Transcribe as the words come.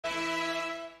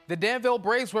The Danville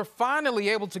Braves were finally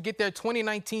able to get their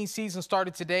 2019 season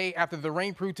started today after the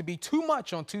rain proved to be too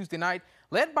much on Tuesday night.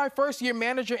 Led by first-year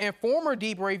manager and former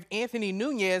D-Brave Anthony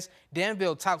Nunez,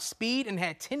 Danville touted speed and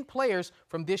had 10 players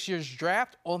from this year's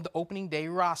draft on the opening day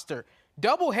roster.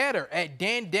 Doubleheader at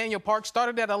Daniel Park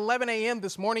started at 11 a.m.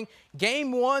 this morning.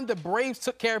 Game 1, the Braves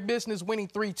took care of business, winning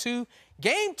 3-2.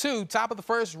 Game 2, top of the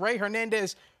first, Ray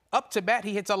Hernandez up to bat.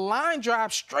 He hits a line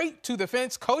drive straight to the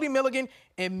fence. Cody Milligan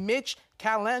and Mitch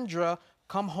Calandra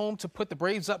come home to put the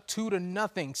Braves up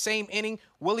 2-0. Same inning,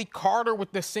 Willie Carter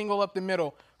with the single up the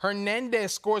middle.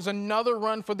 Hernandez scores another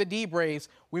run for the D-Braves.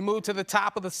 We move to the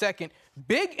top of the second.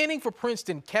 Big inning for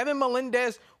Princeton. Kevin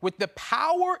Melendez with the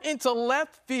power into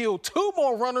left field. 2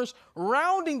 more runners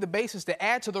rounding the bases to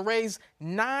add to the Rays'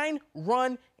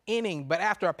 9-run inning. But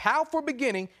after a powerful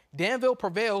beginning, Danville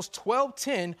prevails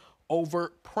 12-10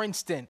 over Princeton.